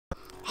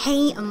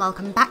Hey and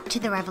welcome back to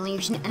the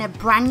RevELLEution and a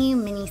brand new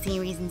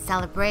mini-series in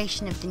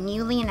celebration of the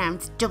newly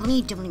announced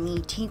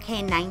WWE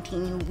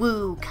 2K19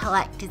 Woo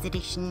Collector's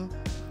Edition.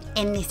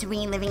 In this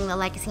Reliving the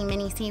Legacy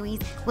mini-series,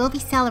 we'll be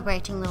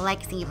celebrating the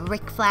legacy of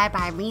Ric Flair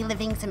by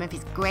reliving some of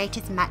his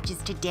greatest matches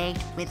to date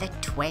with a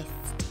twist.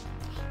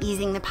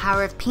 Using the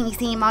power of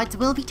PC mods,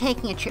 we'll be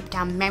taking a trip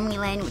down memory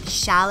lane with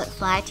Charlotte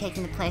Flair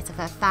taking the place of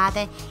her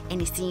father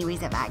in a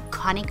series of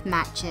iconic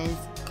matches.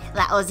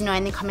 Let us know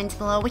in the comments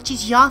below which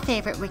is your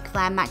favourite Ric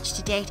Flair match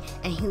to date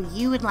and who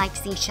you would like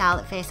to see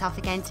Charlotte face off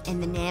against in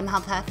the name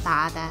of her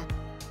father.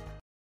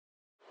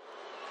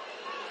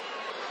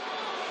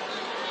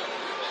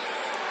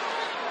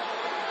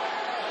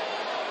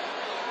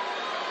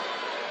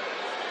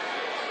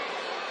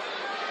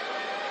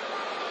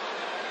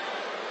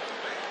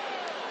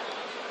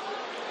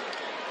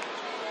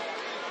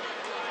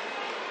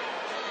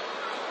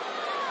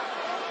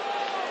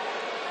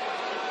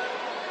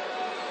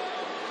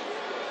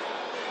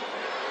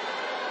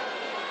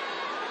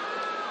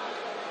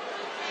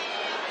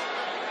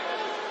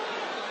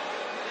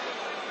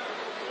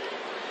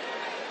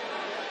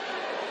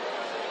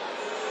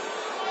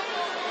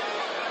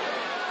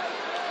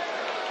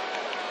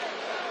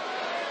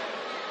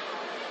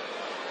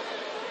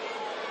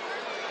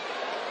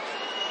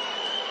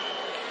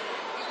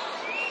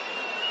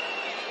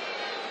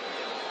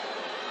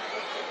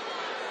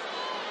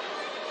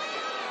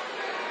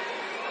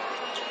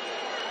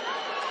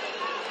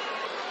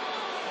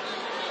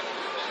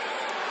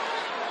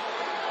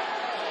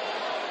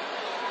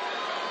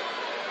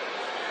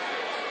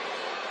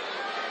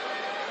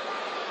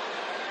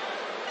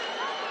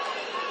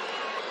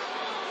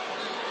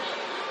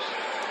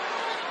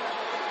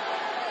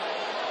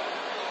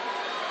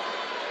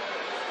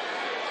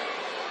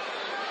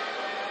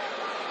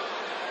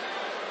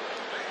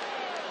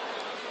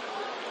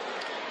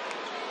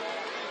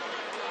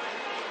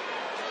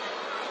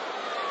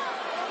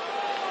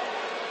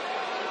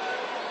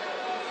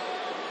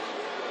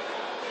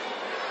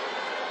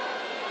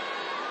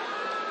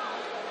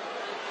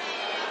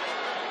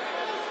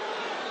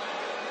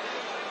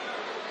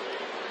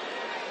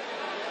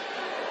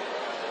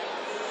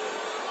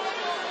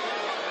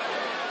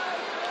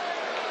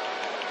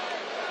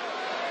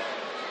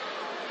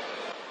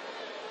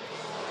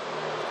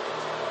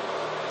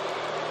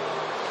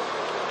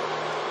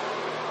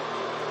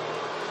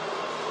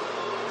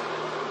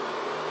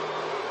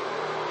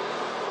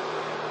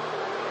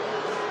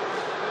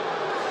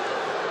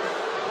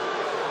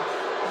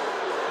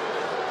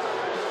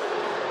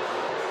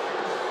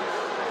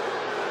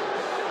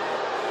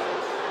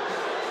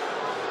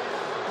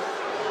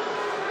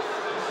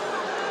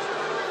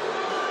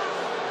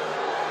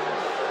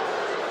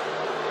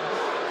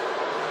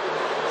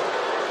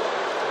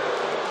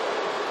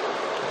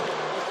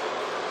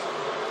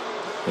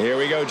 Here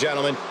we go,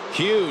 gentlemen.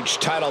 Huge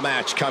title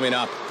match coming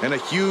up. And a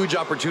huge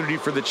opportunity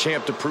for the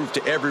champ to prove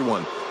to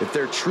everyone that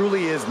there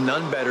truly is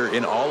none better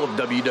in all of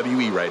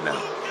WWE right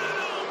now.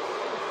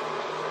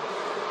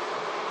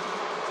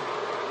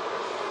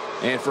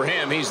 And for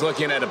him, he's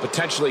looking at a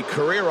potentially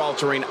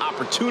career-altering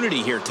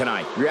opportunity here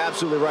tonight. You're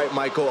absolutely right,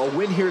 Michael. A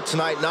win here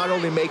tonight not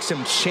only makes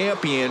him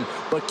champion,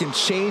 but can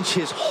change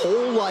his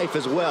whole life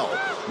as well.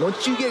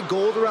 Once you get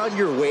gold around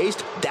your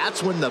waist,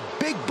 that's when the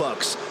big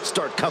bucks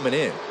start coming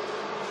in.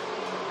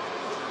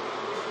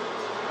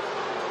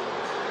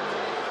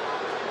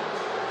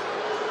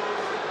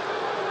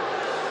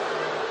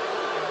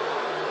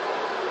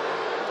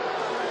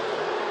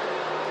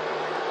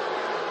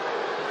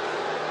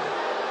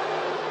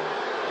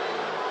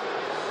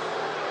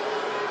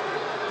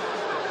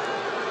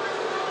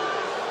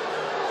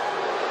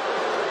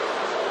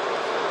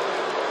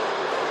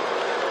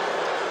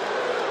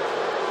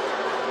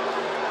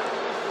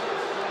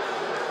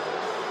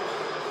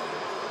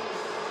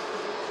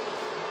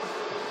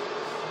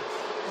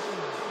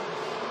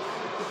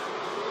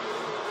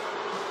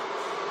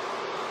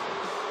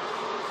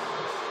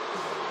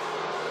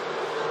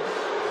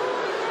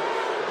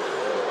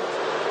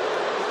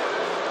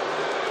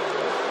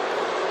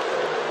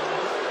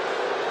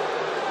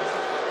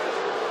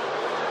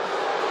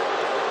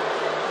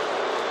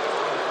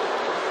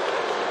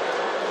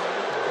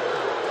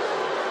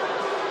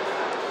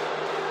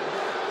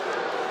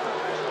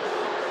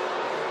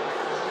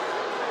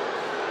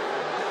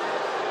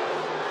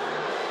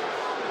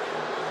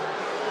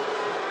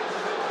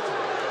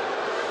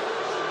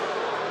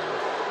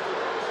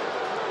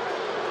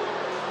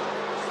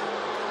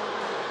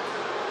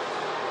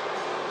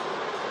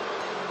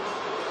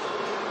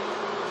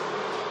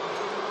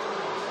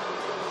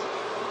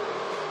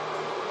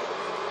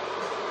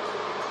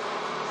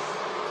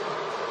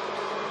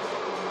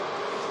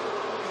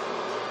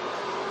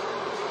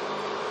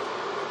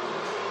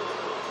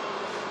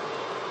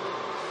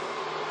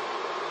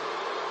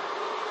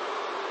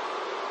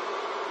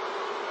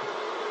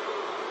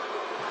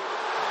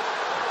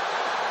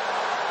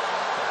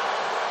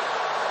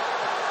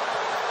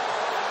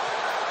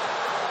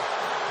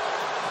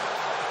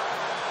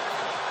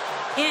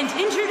 And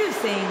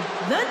introducing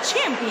the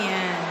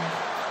champion,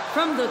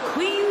 from the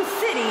Queen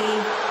City,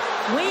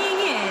 weighing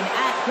in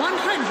at 144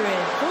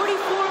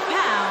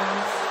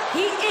 pounds,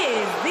 he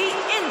is the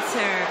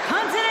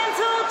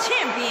Intercontinental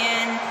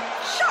Champion,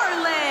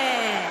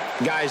 Charlotte.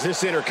 Guys,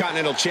 this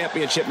Intercontinental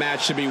Championship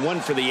match should be one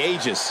for the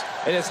ages.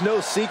 And it's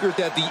no secret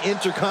that the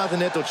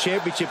Intercontinental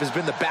Championship has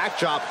been the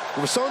backdrop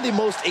for some of the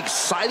most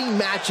exciting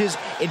matches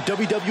in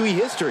WWE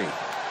history.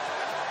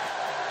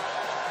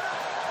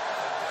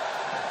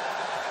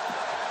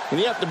 And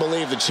you have to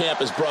believe the champ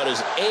has brought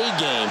his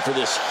A-game for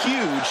this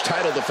huge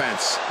title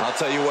defense. I'll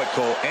tell you what,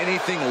 Cole,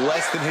 anything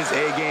less than his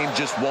A-game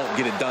just won't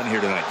get it done here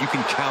tonight. You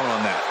can count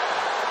on that.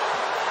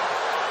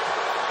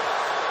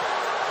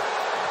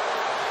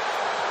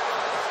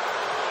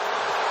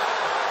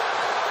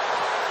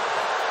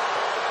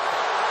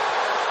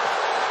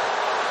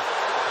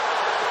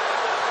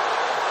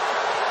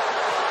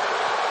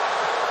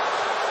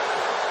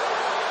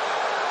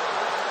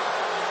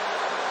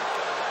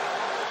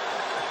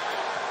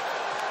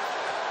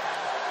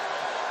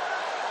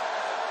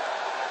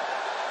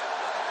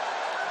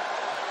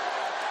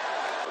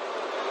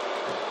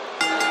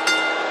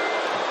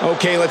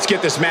 Okay, let's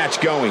get this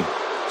match going.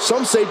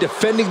 Some say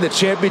defending the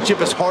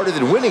championship is harder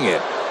than winning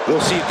it.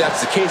 We'll see if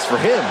that's the case for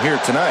him here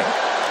tonight.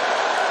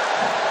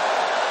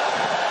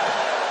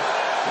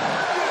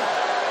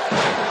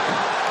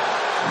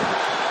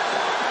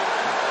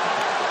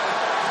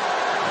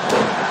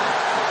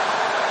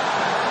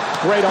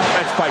 Great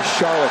offense by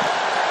Charlotte.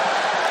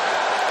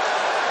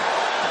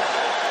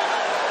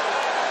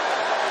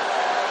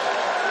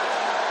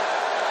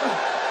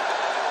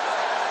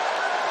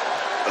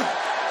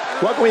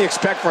 What can we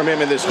expect from him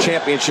in this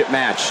championship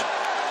match?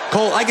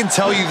 Cole, I can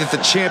tell you that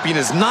the champion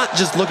is not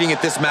just looking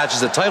at this match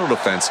as a title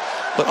defense,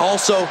 but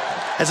also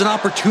as an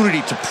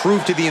opportunity to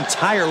prove to the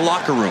entire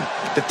locker room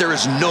that there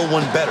is no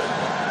one better.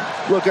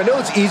 Look, I know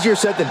it's easier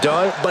said than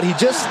done, but he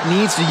just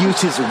needs to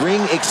use his ring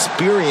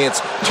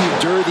experience to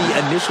endure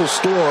the initial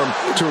storm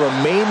to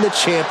remain the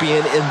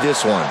champion in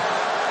this one.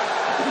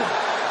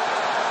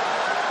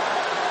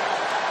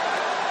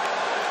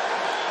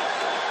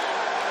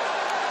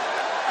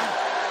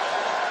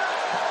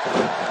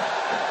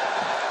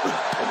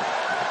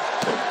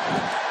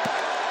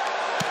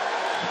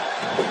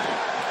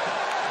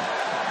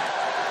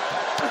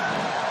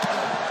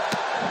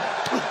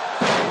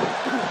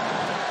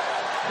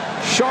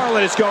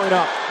 Charlotte is going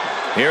up.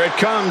 Here it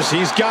comes.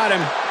 He's got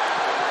him.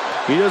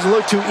 He doesn't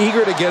look too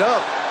eager to get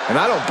up, and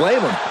I don't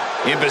blame him.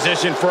 In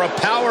position for a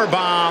power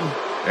bomb.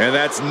 And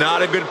that's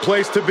not a good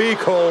place to be,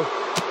 Cole.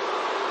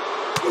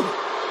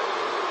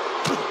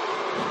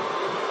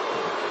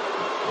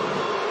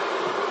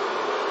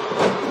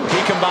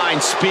 He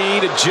combines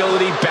speed,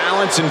 agility,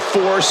 balance, and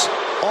force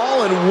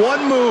all in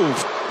one move.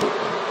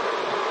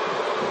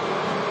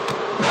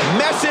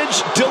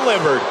 Message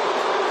delivered.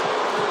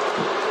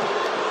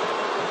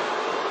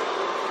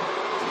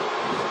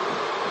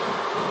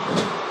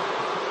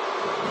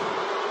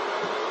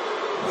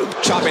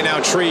 Chopping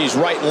down trees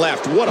right and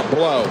left. What a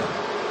blow.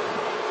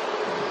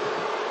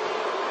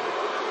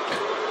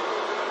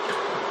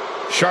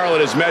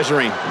 Charlotte is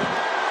measuring.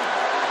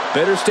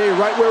 Better stay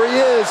right where he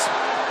is.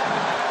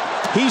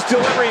 He's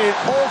delivering an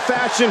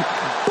old-fashioned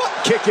butt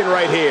kicking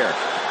right here.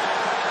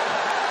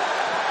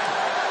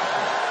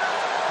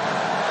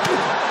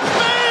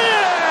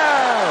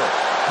 Man!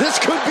 This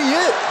could be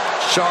it.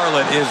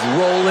 Charlotte is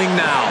rolling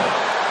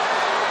now.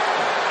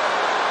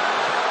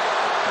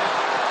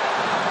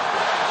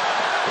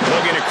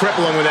 Looking to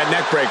cripple him with that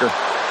neck breaker.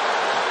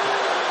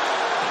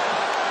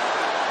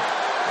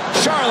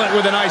 Charlotte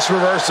with a nice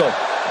reversal.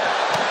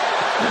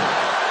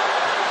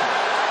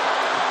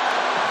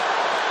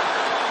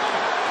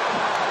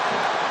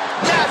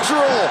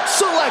 Natural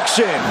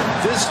selection.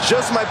 This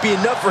just might be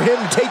enough for him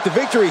to take the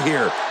victory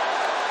here.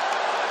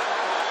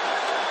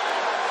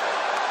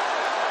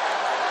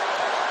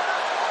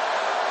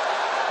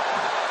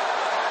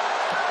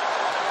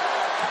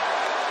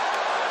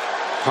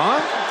 Huh?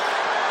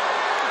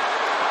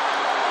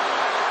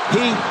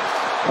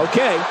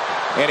 Okay,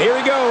 and here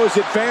he goes,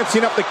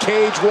 advancing up the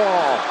cage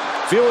wall.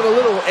 Feeling a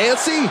little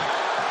antsy?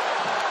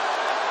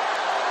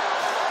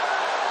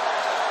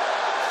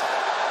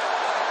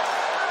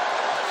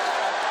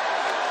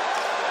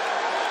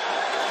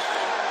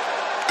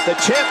 The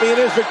champion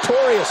is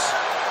victorious.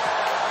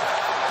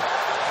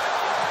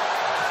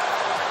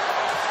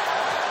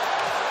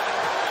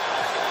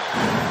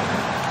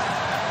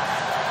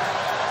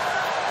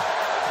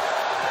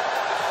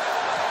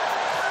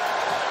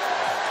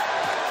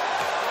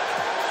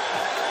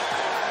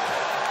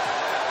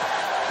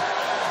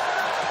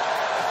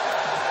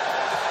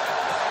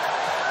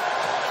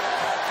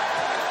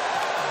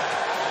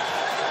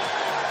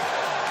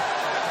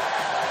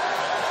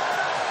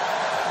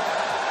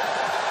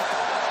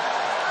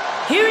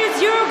 Here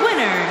is your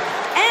winner,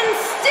 and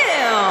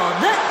still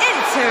the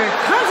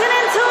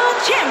Intercontinental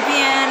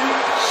Champion,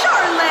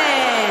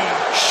 Charlotte.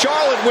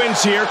 Charlotte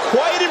wins here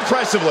quite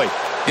impressively.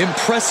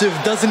 Impressive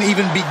doesn't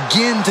even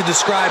begin to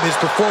describe his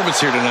performance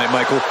here tonight,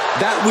 Michael.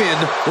 That win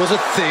was a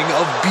thing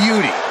of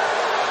beauty.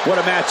 What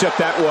a matchup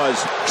that was.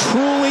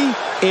 Truly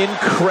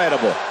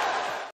incredible.